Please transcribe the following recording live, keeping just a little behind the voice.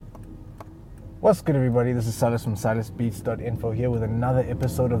What's good, everybody? This is Silas from SilasBeats.info here with another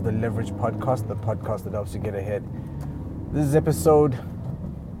episode of the Leverage Podcast, the podcast that helps you get ahead. This is episode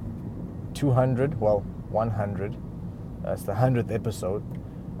 200, 100. It's the 100th episode.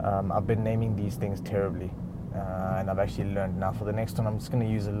 I've been naming these things terribly, and I've actually learned. Now, for the next one, I'm just going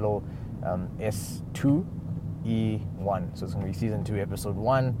to use a little S2E1. So it's going to be Season 2, Episode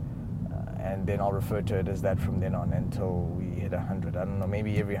 1. And then I'll refer to it as that from then on until we hit 100. I don't know,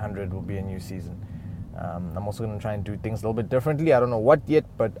 maybe every 100 will be a new season. I'm also going to try and do things a little bit differently. I don't know what yet,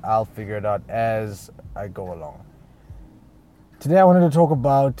 but I'll figure it out as I go along. Today I wanted to talk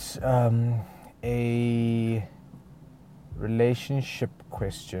about a relationship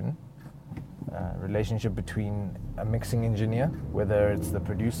question. Relationship between a mixing engineer, whether it's the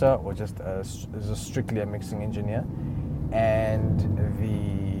producer or just strictly a mixing engineer, and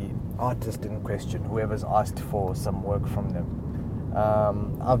the artist in question, whoever's asked for some work from them.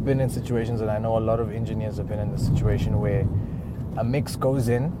 I've been in situations, and I know a lot of engineers have been in the situation where a mix goes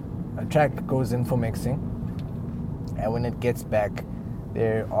in, a track goes in for mixing, and when it gets back,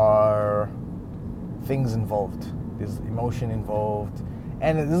 there are things involved. There's emotion involved,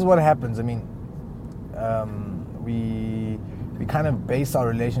 and this is what happens. I mean, we kind of base our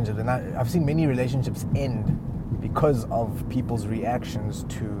relationships, and I've seen many relationships end because of people's reactions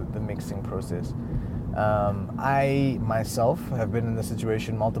to the mixing process. I myself have been in the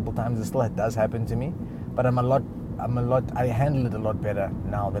situation multiple times. It still does happen to me, but I handle it a lot better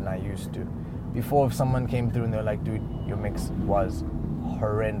now than I used to. Before, if someone came through and they're like, dude, your mix was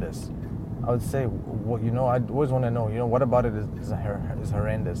horrendous, I would say, well, I'd always want to know, what about it is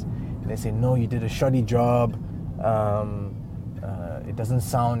horrendous? And they say, no, you did a shoddy job. It doesn't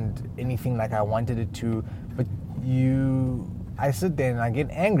sound anything like I wanted it to. But I sit there and I get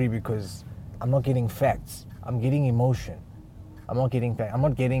angry because I'm not getting facts. I'm getting emotion. I'm not getting facts. I'm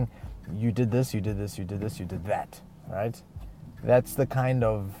not getting, you did this, you did this, you did this, you did that, right? That's the kind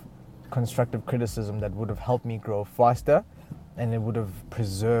of constructive criticism that would have helped me grow faster, and it would have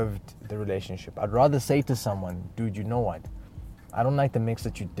preserved the relationship. I'd rather say to someone, dude, you know what? I don't like the mix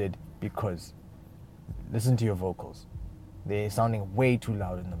that you did because listen to your vocals. They're sounding way too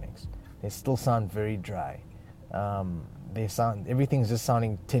loud in the mix. They still sound very dry. Everything's just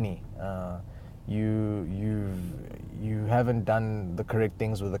sounding tinny. You haven't done the correct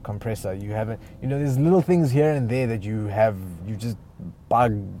things with the compressor. You haven't, there's little things here and there that you just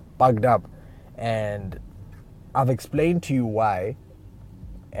bugged up. And I've explained to you why.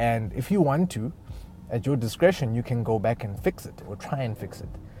 And if you want to, at your discretion, you can go back and fix it or try and fix it.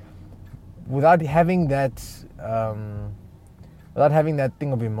 Without having that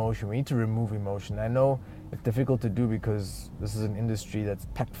thing of emotion, we need to remove emotion. I know it's difficult to do because this is an industry that's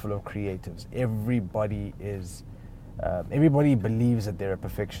packed full of creatives. Everybody believes that they're a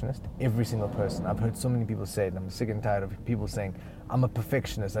perfectionist. Every single person. I've heard so many people say it. I'm sick and tired of people saying, I'm a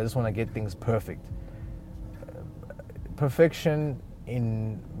perfectionist. I just want to get things perfect. Perfection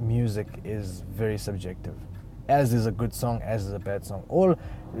in music is very subjective. As is a good song, as is a bad song. All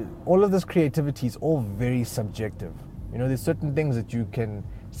of this creativity is all very subjective. There's certain things that you can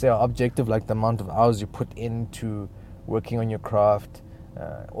say are objective, like the amount of hours you put into working on your craft,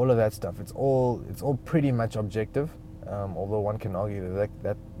 all of that stuff. It's all pretty much objective, although one can argue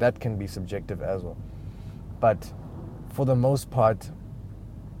that can be subjective as well. But for the most part,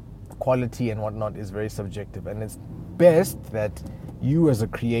 quality and whatnot is very subjective, and it's best that you, as a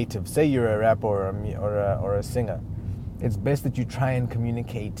creative, say you're a rapper or a singer, it's best that you try and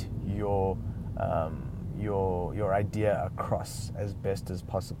communicate your idea across as best as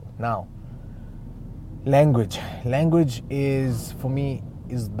possible. Now, language is, for me,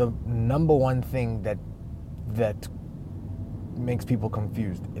 is the number one thing that makes people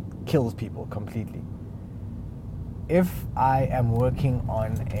confused. It kills people completely. If I am working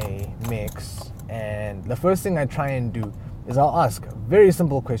on a mix, and the first thing I try and do is I'll ask a very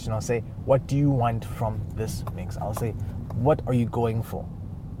simple question. I'll say, what do you want from this mix? I'll say, what are you going for?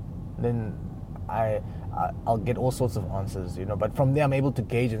 Then I'll get all sorts of answers, but from there I'm able to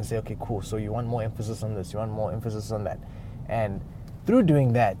gauge and say, okay, cool, so you want more emphasis on this, you want more emphasis on that. And through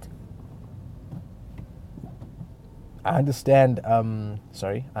doing that, I understand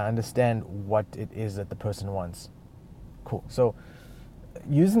what it is that the person wants. Cool. So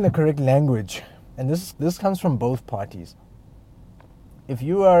using the correct language, and this comes from both parties. If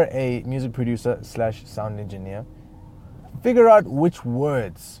you are a music producer / sound engineer, figure out which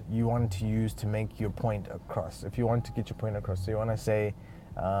words you want to use to make your point across. If you want to get your point across, so you want to say,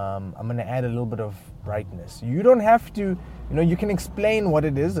 I'm going to add a little bit of brightness. You don't have to, you can explain what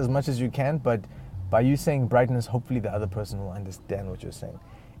it is as much as you can, but by you saying brightness, hopefully the other person will understand what you're saying.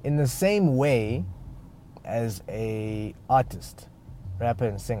 In the same way as a artist, rapper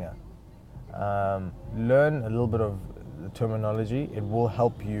and singer, learn a little bit of the terminology. It will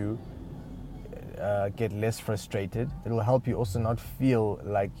help you get less frustrated. It will help you also not feel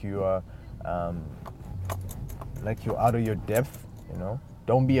like you are like you're out of your depth.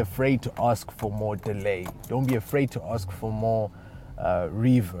 Don't be afraid to ask for more delay. Don't be afraid to ask for more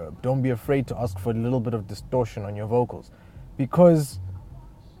reverb. Don't be afraid to ask for a little bit of distortion on your vocals, because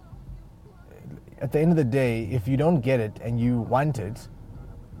at the end of the day, if you don't get it and you want it,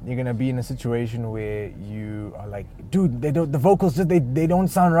 you're gonna be in a situation where you are like, dude, the vocals just they don't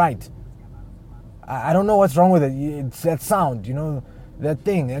sound right. I don't know what's wrong with it. It's that sound, that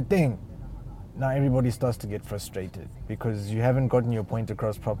thing. Now everybody starts to get frustrated because you haven't gotten your point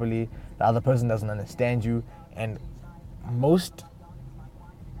across properly. The other person doesn't understand you, and most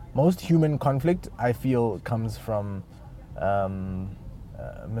human conflict, I feel, comes from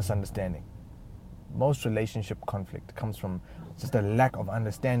misunderstanding. Most relationship conflict comes from just a lack of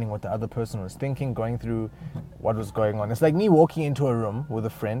understanding what the other person was thinking, going through what was going on. It's like me walking into a room with a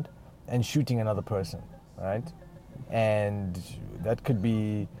friend and shooting another person, right? And that could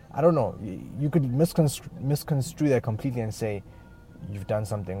be, I don't know, you could misconstrue that completely and say you've done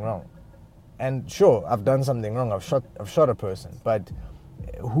something wrong. And sure, I've done something wrong. I've shot a person, but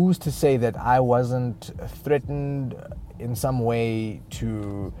who's to say that I wasn't threatened in some way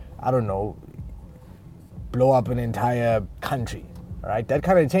to, I don't know, blow up an entire country, right? That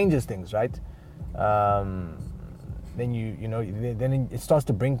kind of changes things, right? Then then it starts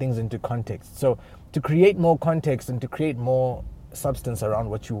to bring things into context. So to create more context and to create more substance around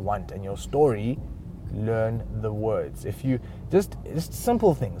what you want and your story, learn the words. If you just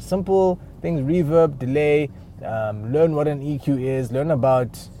simple things, reverb, delay, learn what an EQ is, learn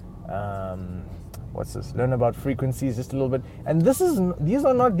about learn about frequencies just a little bit. And these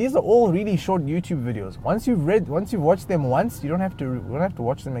are all really short YouTube videos. Once you've watched them once, you don't have to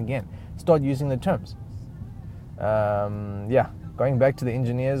watch them again. Start using the terms. Going back to the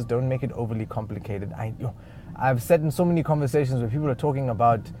engineers, don't make it overly complicated. I've sat in so many conversations where people are talking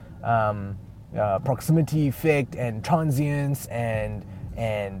about proximity effect and transients and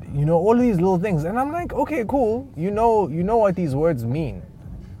all of these little things, and I'm like, okay, cool, you know what these words mean,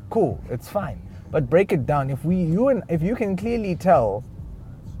 cool, it's fine, but break it down. If you can clearly tell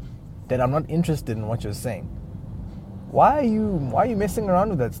that I'm not interested in what you're saying, why are you messing around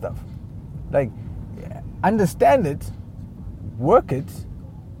with that stuff? Like, understand it, work it,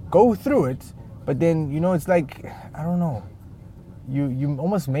 go through it, but then it's like, I don't know, you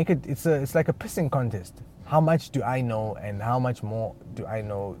almost make it, it's like a pissing contest. How much do I know, and how much more do I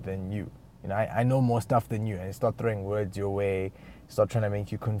know than you? I know more stuff than you, and I start throwing words your way, start trying to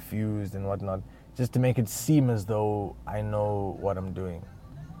make you confused and whatnot, just to make it seem as though I know what I'm doing.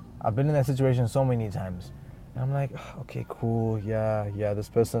 I've been in that situation so many times, and I'm like, okay, cool, yeah, this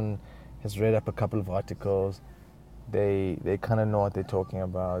person has read up a couple of articles, they kind of know what they're talking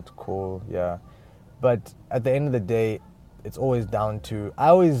about, cool, yeah. But at the end of the day, it's always down to, I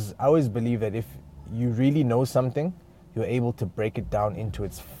always believe that if you really know something, you're able to break it down into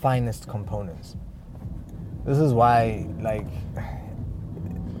its finest components. This is why, like,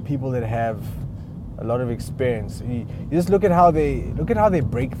 people that have a lot of experience, you just look at how they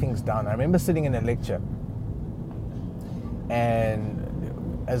break things down. I remember sitting in a lecture, and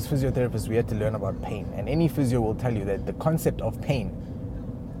as physiotherapists, we had to learn about pain. And any physio will tell you that the concept of pain,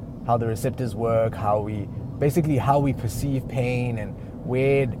 how the receptors work, how we perceive pain, and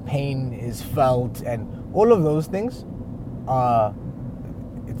where pain is felt, and all of those things are,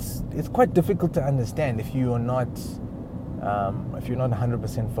 it's quite difficult to understand if you're not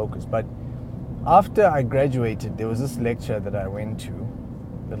 100% focused. But after I graduated, there was this lecture that I went to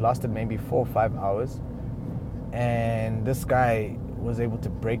that lasted maybe 4 or 5 hours, and this guy was able to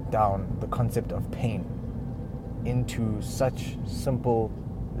break down the concept of pain into such simple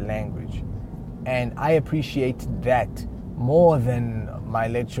language. And I appreciate that more than my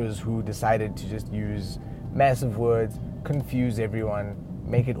lecturers who decided to just use massive words, confuse everyone,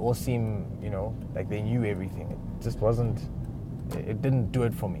 make it all seem, like they knew everything. It just wasn't, it didn't do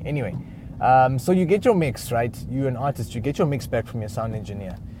it for me. Anyway, so you get your mix, right? You're an artist, you get your mix back from your sound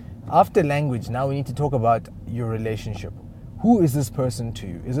engineer. After language, now we need to talk about your relationship. Who is this person to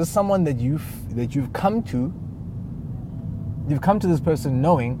you? Is this someone that you've come to this person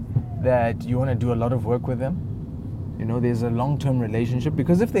knowing that you want to do a lot of work with them? There's a long-term relationship,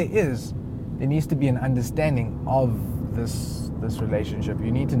 because if there is, there needs to be an understanding of this relationship.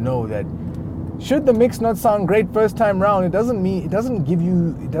 You need to know that should the mix not sound great first time round, it doesn't give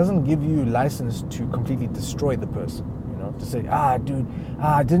you license to completely destroy the person. to say, dude,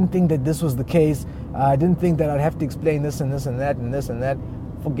 I didn't think that this was the case. I didn't think that I'd have to explain this and this and that and this and that.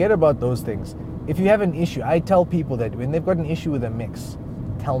 Forget about those things. If you have an issue, I tell people that when they've got an issue with a mix,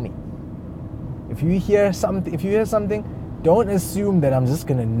 tell me. If you hear something, don't assume that I'm just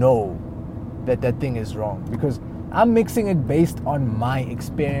gonna know that thing is wrong, because I'm mixing it based on my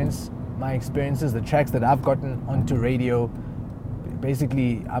experiences, the tracks that I've gotten onto radio.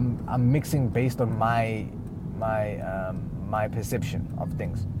 Basically, I'm mixing based on my perception of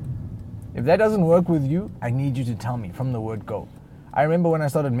things. If that doesn't work with you, I need you to tell me from the word go. I remember when I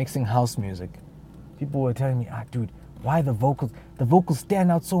started mixing house music, people were telling me, dude, why the vocals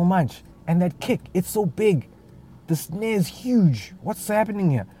stand out so much, and that kick, it's so big, the snare is huge, what's happening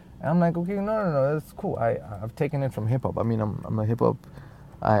here? And I'm like, okay, no, that's cool. I've taken it from hip hop. I mean, I'm a hip hop.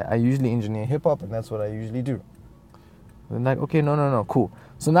 I usually engineer hip hop, and that's what I usually do. And like, okay, no, cool.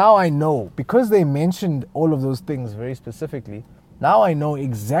 So now I know, because they mentioned all of those things very specifically. Now I know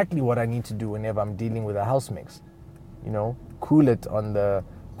exactly what I need to do whenever I'm dealing with a house mix. Cool it on the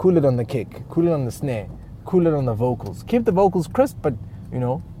kick, cool it on the snare, cool it on the vocals. Keep the vocals crisp, but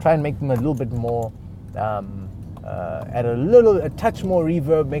try and make them a little bit more. Add a touch more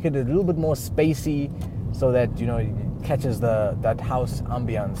reverb, make it a little bit more spacey, so that it catches that house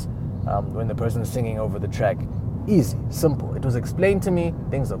ambience when the person is singing over the track. Easy, simple. It was explained to me.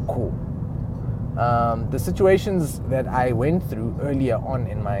 Things are cool. The situations that I went through earlier on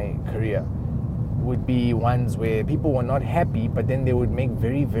in my career would be ones where people were not happy, but then they would make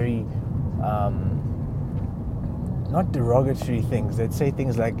very, very not derogatory things. They'd say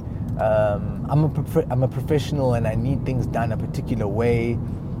things like, I'm a professional and I need things done a particular way.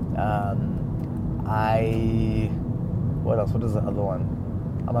 What else? What is the other one?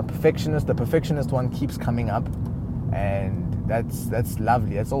 I'm a perfectionist. The perfectionist one keeps coming up, and that's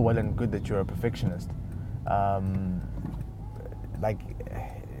lovely. That's all well and good that you're a perfectionist.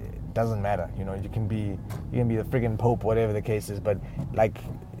 It doesn't matter. You can be the friggin' Pope, whatever the case is. But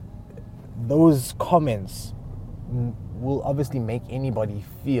those comments will obviously make anybody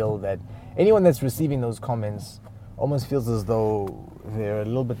feel that anyone that's receiving those comments almost feels as though they're a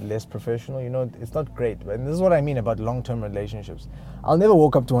little bit less professional. It's not great. And this is what I mean about long-term relationships. I'll never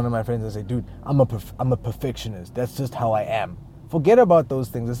walk up to one of my friends and say, dude, I'm a perfectionist. That's just how I am. Forget about those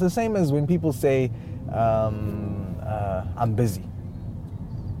things. It's the same as when people say, I'm busy.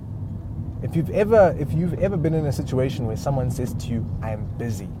 If you've ever been in a situation where someone says to you, I'm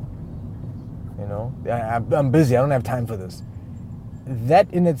busy, I'm busy, I don't have time for this.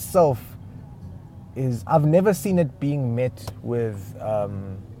 That in itself I've never seen it being met with a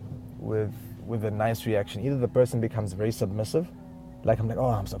nice reaction. Either the person becomes very submissive, like I'm like, oh,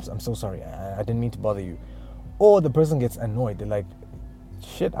 I'm so sorry, I didn't mean to bother you, or the person gets annoyed. They're like,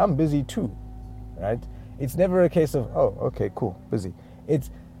 shit, I'm busy too, right? It's never a case of, oh, okay, cool, busy. It's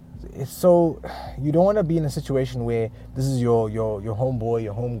so you don't want to be in a situation where this is your homeboy,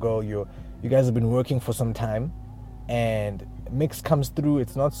 your homegirl, you guys have been working for some time, and mix comes through,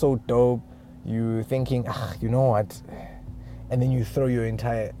 it's not so dope. You thinking, you know what, and then you throw your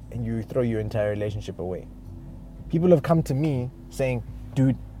entire relationship away. People have come to me saying,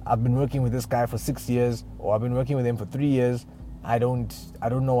 dude, I've been working with this guy for 6 years, or I've been working with him for 3 years. I don't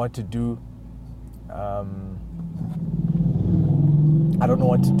know what to do. I don't know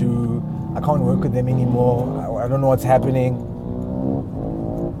what to do. I can't work with them anymore. I don't know what's happening.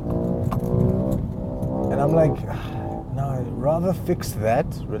 And I'm like, no, rather fix that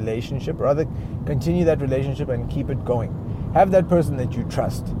relationship, rather continue that relationship and keep it going. Have that person that you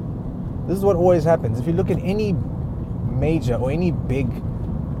trust. This is what always happens. If you look at any major or any big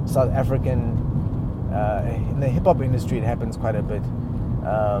South African, in the hip-hop industry it happens quite a bit,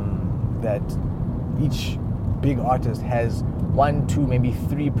 that each big artist has 1, 2, maybe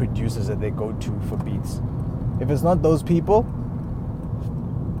 3 producers that they go to for beats. If it's not those people,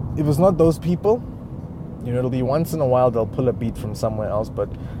 it'll be once in a while they'll pull a beat from somewhere else, but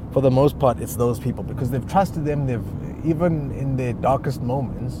for the most part it's those people, because they've trusted them. They've, even in their darkest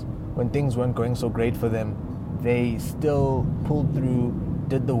moments when things weren't going so great for them, they still pulled through,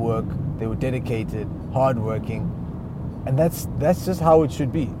 did the work. They were dedicated, hardworking, and that's just how it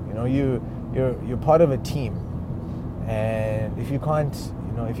should be. You're part of a team, and if you can't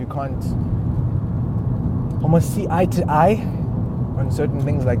almost see eye to eye on certain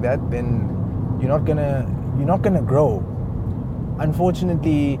things like that, then you're not gonna grow.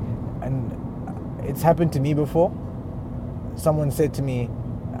 Unfortunately, and it's happened to me before. Someone said to me,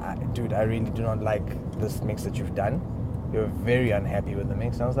 dude, I really do not like this mix that you've done. You're very unhappy with the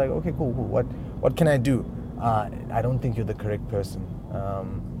mix. And I was like, okay, cool. What can I do? I don't think you're the correct person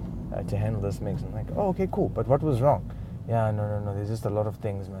to handle this mix. I'm like, oh, okay, cool. But what was wrong? yeah, no, there's just a lot of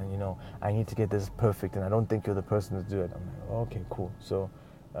things, man. I need to get this perfect, and I don't think you're the person to do it. I'm like, okay, cool. So,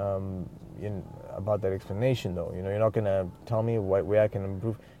 um, about that explanation, though, you're not gonna tell me where I can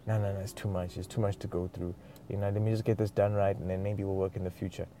improve. No, it's too much. It's too much to go through. Let me just get this done right, and then maybe we'll work in the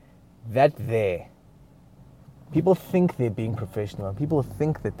future. That there. People think they're being professional, and people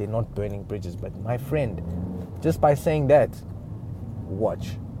think that they're not burning bridges. But my friend, just by saying that,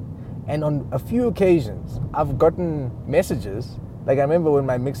 watch. And on a few occasions, I've gotten messages. Like, I remember when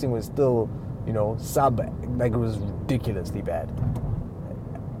my mixing was still, like it was ridiculously bad.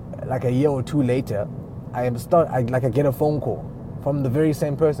 Like a year or two later, I get a phone call from the very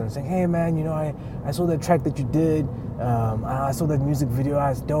same person saying, hey man, I saw that track that you did. I saw that music video.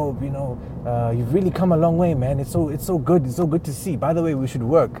 It's dope. You've really come a long way, man. It's so good. It's so good to see. By the way, we should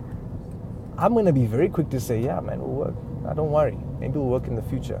work. I'm gonna be very quick to say, yeah, man, we'll work. Don't worry. Maybe we'll work in the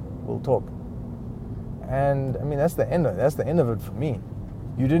future. We'll talk. And I mean, that's the end of it for me.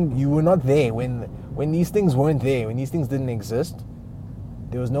 You were not there when these things weren't there. When these things didn't exist.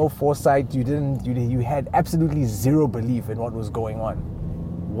 There was no foresight. You had absolutely zero belief in what was going on.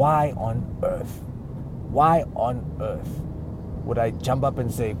 Why on earth would I jump up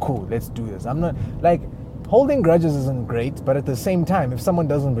and say, cool, let's do this? I'm not, like, holding grudges isn't great, but at the same time, if someone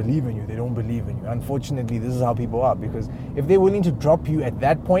doesn't believe in you, they don't believe in you. Unfortunately, this is how people are, because if they're willing to drop you at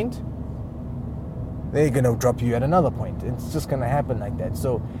that point, they're going to drop you at another point. It's just going to happen like that.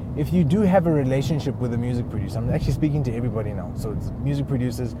 So if you do have a relationship with a music producer, I'm actually speaking to everybody now. So it's music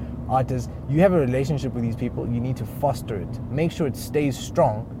producers, artists. You have a relationship with these people. You need to foster it. Make sure it stays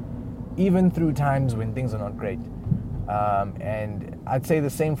strong, even through times when things are not great. And I'd say the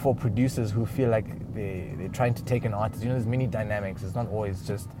same for producers who feel like they're trying to take an artist. There's many dynamics. It's not always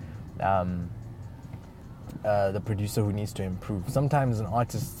just the producer who needs to improve. Sometimes an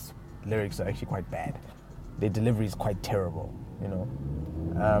artist's lyrics are actually quite bad. Their delivery is quite terrible,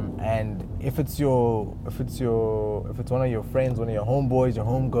 and if it's one of your friends, one of your homeboys, your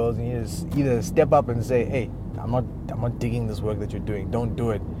homegirls, and you just either step up and say, hey, I'm not digging this work that you're doing, don't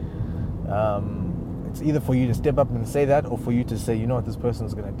do it. It's either for you to step up and say that, or for you to say, this person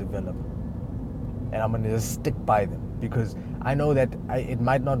is going to develop, and I'm going to just stick by them, because I know that it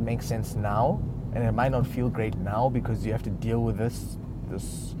might not make sense now, and it might not feel great now, because you have to deal with this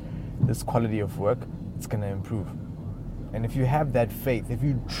quality of work. It's going to improve. And if you have that faith, if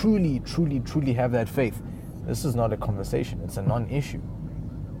you truly have that faith, this is not a conversation. It's a non-issue.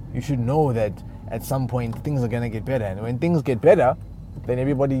 You should know that at some point things are going to get better. And when things get better, then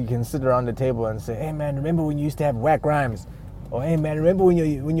everybody can sit around the table and say, hey man, remember when you used to have whack rhymes? Or hey man, remember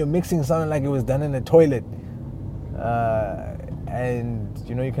when you're mixing something like it was done in the toilet? And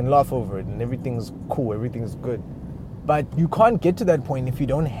you can laugh over it and everything's cool, everything's good. But you can't get to that point if you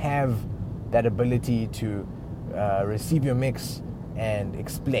don't have that ability to receive your mix and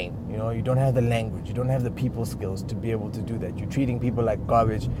explain. You don't have the language, you don't have the people skills to be able to do that. You're treating people like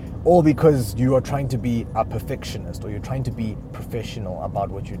garbage, all because you are trying to be a perfectionist, or you're trying to be professional about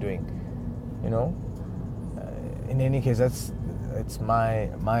what you're doing. In any case, it's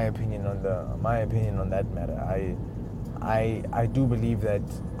my opinion on that matter. I do believe that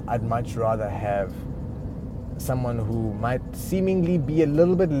I'd much rather have someone who might seemingly be a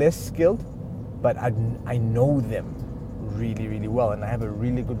little bit less skilled, but I know them really, really well, and I have a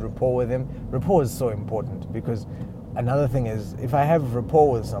really good rapport with them. Rapport is so important, because another thing is, if I have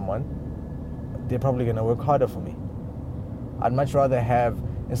rapport with someone, they're probably going to work harder for me. I'd much rather have,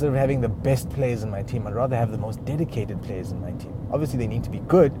 instead of having the best players in my team, I'd rather have the most dedicated players in my team. Obviously they need to be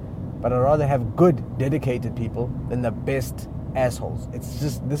good, but I'd rather have good, dedicated people than the best assholes.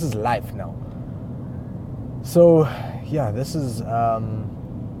 This is life now. So yeah, this is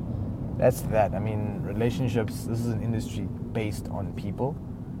that's that. I mean, relationships, this is an industry based on people.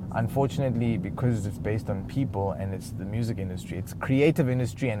 Unfortunately, because it's based on people and it's the music industry, it's a creative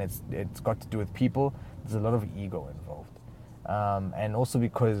industry, and it's got to do with people, there's a lot of ego involved. And also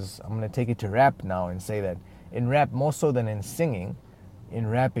because I'm going to take it to rap now and say that in rap, more so than in singing, in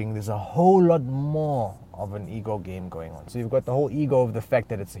rapping, there's a whole lot more of an ego game going on. So you've got the whole ego of the fact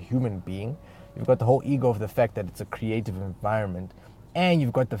that it's a human being. You've got the whole ego of the fact that it's a creative environment. And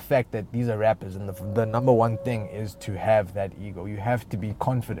you've got the fact that these are rappers, and the number one thing is to have that ego. You have to be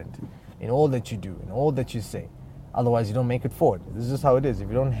confident in all that you do, in all that you say. Otherwise, you don't make it forward. This is just how it is. If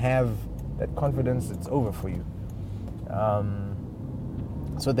you don't have that confidence, it's over for you.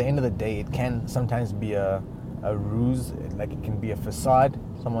 So at the end of the day, it can sometimes be a ruse, like it can be a facade,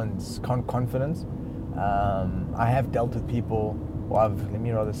 someone's confidence. I have dealt with people, or let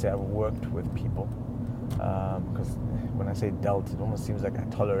me rather say I've worked with people, because when I say dealt, it almost seems like I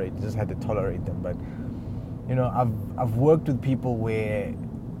just had to tolerate them, but I've worked with people where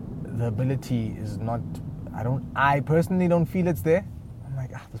the ability is not, I personally don't feel it's there. I'm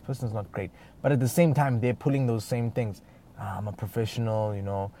like, this person's not great. But at the same time, they're pulling those same things. I'm a professional,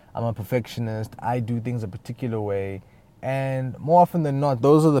 I'm a perfectionist. I do things a particular way. And more often than not,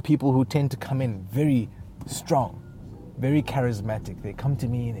 those are the people who tend to come in very strong, very charismatic. They come to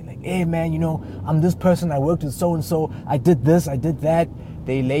me and they're like, hey man, I'm this person, I worked with so-and-so, I did this, I did that.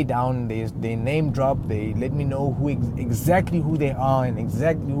 They lay down, they name drop, they let me know exactly who they are and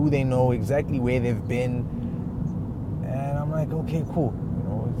exactly who they know, exactly where they've been. And I'm like, okay, cool.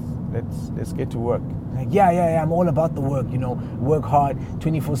 Let's get to work. Like, yeah, I'm all about the work, work hard,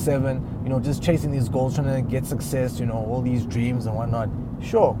 24/7, just chasing these goals, trying to get success, all these dreams and whatnot.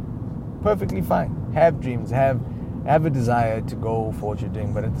 Sure, perfectly fine. Have dreams, have a desire to go for what you're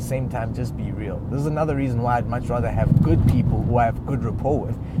doing, but at the same time, just be real. This is another reason why I'd much rather have good people who I have good rapport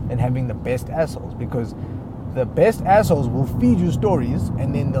with than having the best assholes, because the best assholes will feed you stories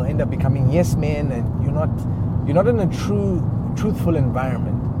and then they'll end up becoming yes men, and you're not in a truthful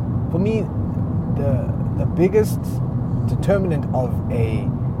environment. For me, the biggest determinant of a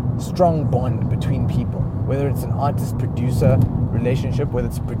strong bond between people, whether it's an artist-producer relationship, whether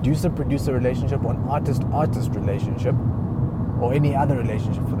it's a producer-producer relationship, or an artist-artist relationship, or any other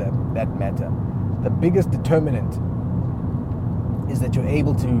relationship for that matter, the biggest determinant is that you're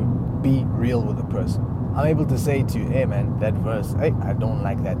able to be real with a person. I'm able to say to you, hey man, that verse, hey, I don't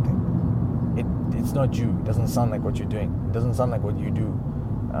like that thing. It's not you. It doesn't sound like what you're doing. It doesn't sound like what you do.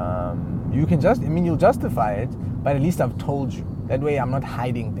 You'll justify it, but at least I've told you. That way I'm not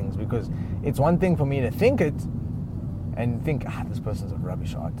hiding things, because it's one thing for me to think it and think, this person's a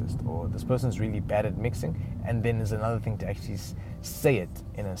rubbish artist, or this person's really bad at mixing, and then there's another thing to actually say it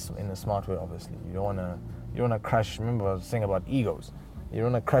in a smart way. Obviously, you don't wanna crush. Remember, I was saying about egos. You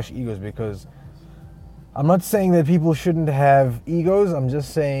don't wanna crush egos, because I'm not saying that people shouldn't have egos. I'm just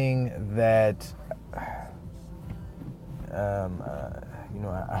saying that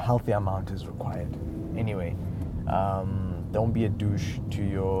a healthy amount is required. Anyway, don't be a douche to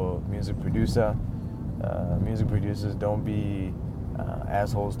your music producer. Music producers, don't be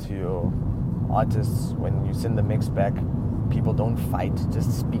assholes to your artists. When you send the mix back, people don't fight,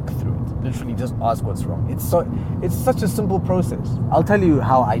 just speak through it. Literally just ask what's wrong. It's such a simple process. I'll tell you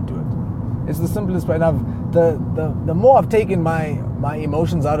how I do it. It's the simplest way. And the more I've taken my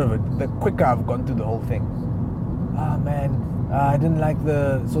emotions out of it, the quicker I've gone through the whole thing. I didn't like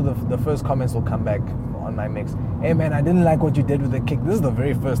the first comments will come back on my mix. Hey man, I didn't like what you did with the kick. This is the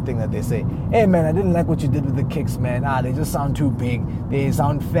very first thing that they say. Hey man, I didn't like what you did with the kicks, man. They just sound too big. They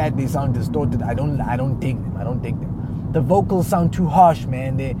sound fat. They sound distorted. I don't dig them. The vocals sound too harsh,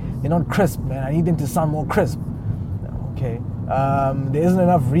 man. They're not crisp, man. I need them to sound more crisp. Okay. There isn't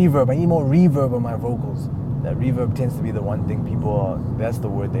enough reverb. I need more reverb on my vocals. That reverb tends to be the one thing that's the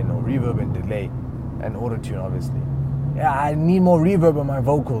word they know. Reverb and delay, and auto-tune, obviously. Yeah, I need more reverb on my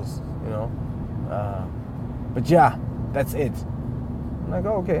vocals, but yeah, that's it. I'm like,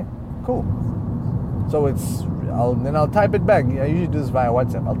 oh, okay, cool. So I'll type it back. I usually do this via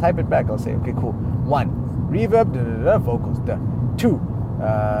WhatsApp. I'll type it back. I'll say, okay, cool. 1, reverb, vocals. 2,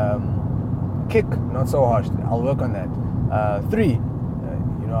 kick, not so harsh. I'll work on that. 3,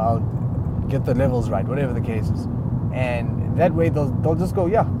 I'll get the levels right, whatever the case is. And that way they'll just go,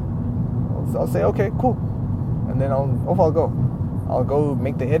 yeah. I'll say, okay, cool. And then I'll go. I'll go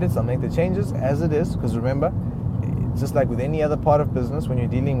make the edits, I'll make the changes as it is, because remember, just like with any other part of business, when you're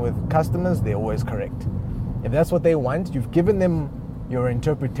dealing with customers, they're always correct. If that's what they want, you've given them your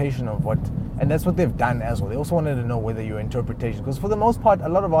interpretation of what, and that's what they've done as well. They also wanted to know whether your interpretation, because for the most part, a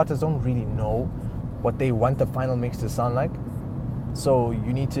lot of artists don't really know what they want the final mix to sound like. So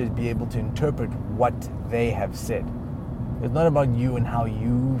you need to be able to interpret what they have said. It's not about you and how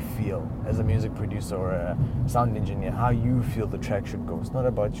you feel as a music producer or a sound engineer, how you feel the track should go. It's not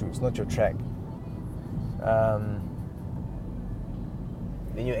about you. It's not your track. Then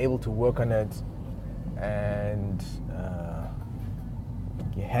you're able to work on it and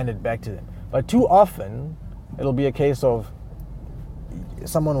you hand it back to them. But too often, it'll be a case of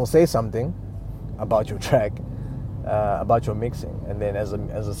someone will say something about your track, about your mixing, and then as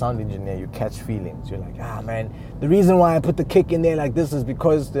a sound engineer you catch feelings. You're like, man, the reason why I put the kick in there like this is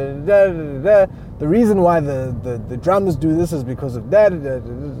because the reason why the drums do this is because of that,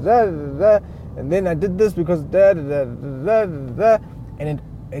 and then I did this because and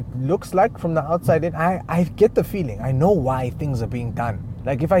it looks like from the outside in, I get the feeling, I know why things are being done.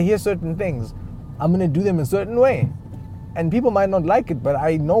 Like if I hear certain things, I'm gonna do them a certain way, and people might not like it, but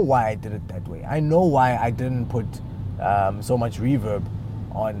I know why I did it that way. I know why I didn't put so much reverb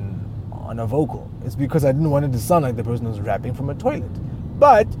on on a vocal. It's because I didn't want it to sound like the person was rapping from a toilet.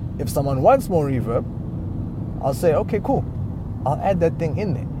 But if someone wants more reverb, I'll say, okay, cool. I'll add that thing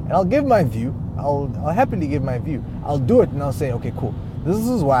in there. And I'll give my view. I'll happily give my view. I'll do it and I'll say, okay, cool. This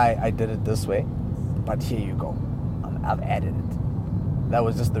is why I did it this way. But here you go. I've added it. That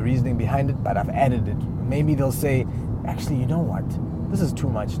was just the reasoning behind it, but I've added it. Maybe they'll say, actually, you know what? This is too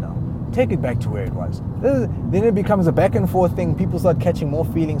much now. Take it back to where it was. Then it becomes a back and forth thing. People start catching more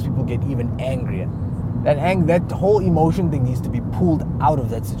feelings. People get even angrier. That whole emotion thing needs to be pulled out of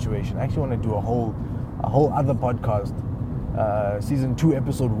that situation. I actually want to do a whole other podcast, season 2,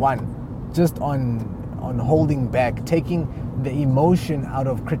 episode 1, just on holding back, taking the emotion out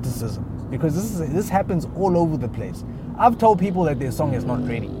of criticism, because this happens all over the place. I've told people that their song is not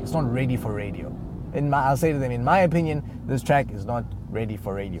ready. It's not ready for radio. I'll say to them, in my opinion, this track is not ready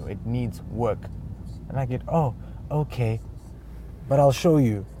for radio. It needs work. And I get, oh, okay, but I'll show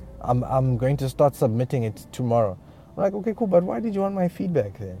you. I'm going to start submitting it tomorrow. I'm like, okay, cool, but why did you want my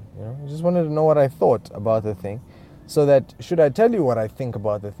feedback then? I just wanted to know what I thought about the thing, so that should I tell you what I think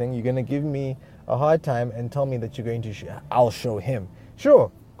about the thing, you're going to give me a hard time and tell me that you're going to I'll show him.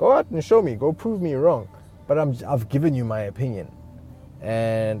 Sure, go out and show me, go prove me wrong, but I've given you my opinion.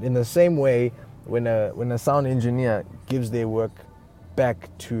 And in the same way, when a sound engineer gives their work back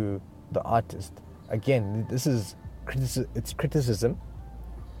to the artist, again, this is criticism.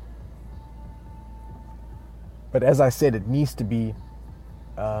 But as I said, it needs to be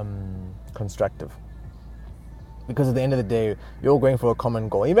constructive, because at the end of the day, you're going for a common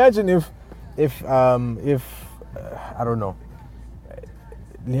goal. Imagine if I don't know,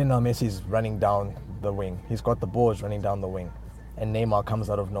 Lionel Messi is running down the wing. He's got the balls running down the wing, and Neymar comes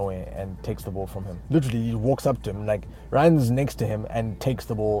out of nowhere and takes the ball from him. Literally, he walks up to him, like runs next to him and takes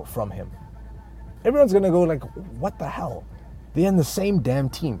the ball from him. Everyone's gonna go like, what the hell? They're in the same damn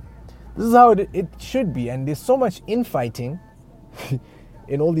team. This is how it should be, and there's so much infighting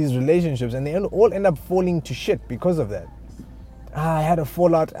in all these relationships, and they all end up falling to shit because of that. I had a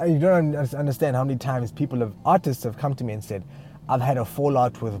fallout. You don't understand how many times artists have come to me and said, I've had a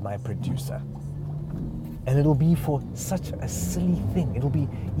fallout with my producer. And it'll be for such a silly thing. It'll be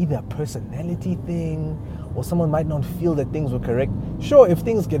either a personality thing, or someone might not feel that things were correct. Sure, if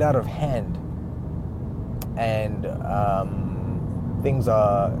things get out of hand, and I think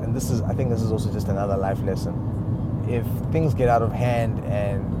this is also just another life lesson. If things get out of hand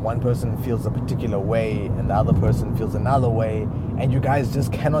and one person feels a particular way and the other person feels another way, and you guys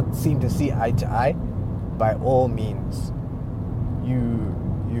just cannot seem to see eye to eye, by all means, you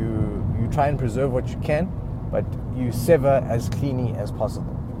try and preserve what you can, but you sever as cleanly as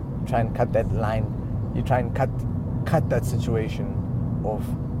possible. You try and cut that line. You try and cut that situation off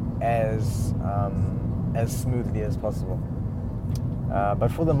as smoothly as possible. But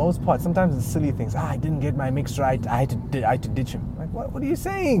for the most part, sometimes it's silly things. I didn't get my mix right. I had to ditch him. Like, what are you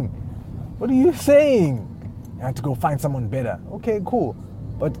saying? What are you saying? I had to go find someone better. Okay, cool.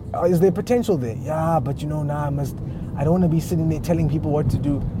 But is there potential there? Yeah, but I don't want to be sitting there telling people what to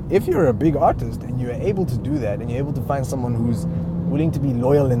do. If you're a big artist and you're able to do that, and you're able to find someone who's willing to be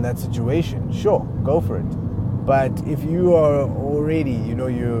loyal in that situation, sure, go for it. But if you are already, you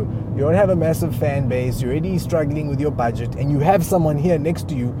don't have a massive fan base, you're already struggling with your budget, and you have someone here next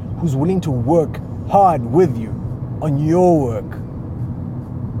to you who's willing to work hard with you on your work,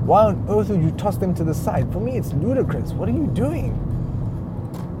 why on earth would you toss them to the side? For me, it's ludicrous. What are you doing?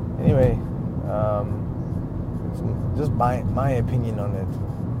 Anyway, it's just my opinion on it.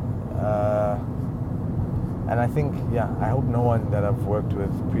 And I think, I hope no one that I've worked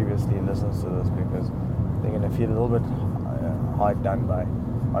with previously listens to this, because they're going to feel a little bit hard done by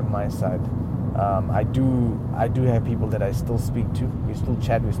on my side. I do have people that I still speak to. We still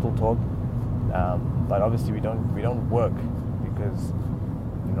chat, we still talk. But obviously we don't work, because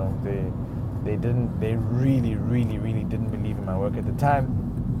they really didn't believe in my work at the time,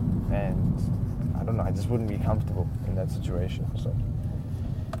 and I don't know, I just wouldn't be comfortable in that situation. So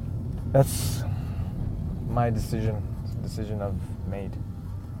that's my decision. It's a decision I've made.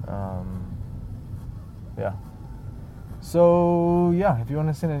 So if you want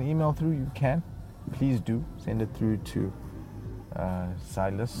to send an email through, you can. Please do send it through to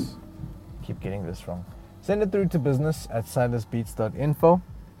Silas. Keep getting this wrong. Send it through to business@silasbeats.info.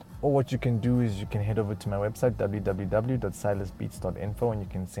 Or what you can do is you can head over to my website, www.silasbeats.info, and you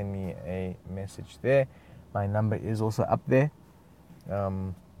can send me a message there. My number is also up there.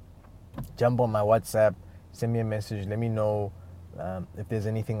 Jump on my WhatsApp, send me a message, let me know if there's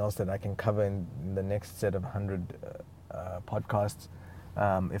anything else that I can cover in the next set of 100 podcasts.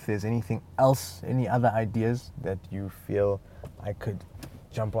 If there's anything else, any other ideas that you feel I could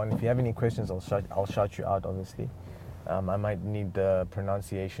jump on. If you have any questions, I'll shout you out, obviously. I might need the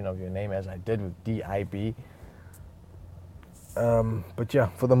pronunciation of your name, as I did with DIB. But yeah,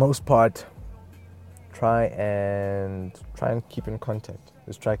 for the most part, try and keep in contact.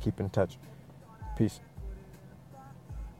 Let's try keep in touch. Peace.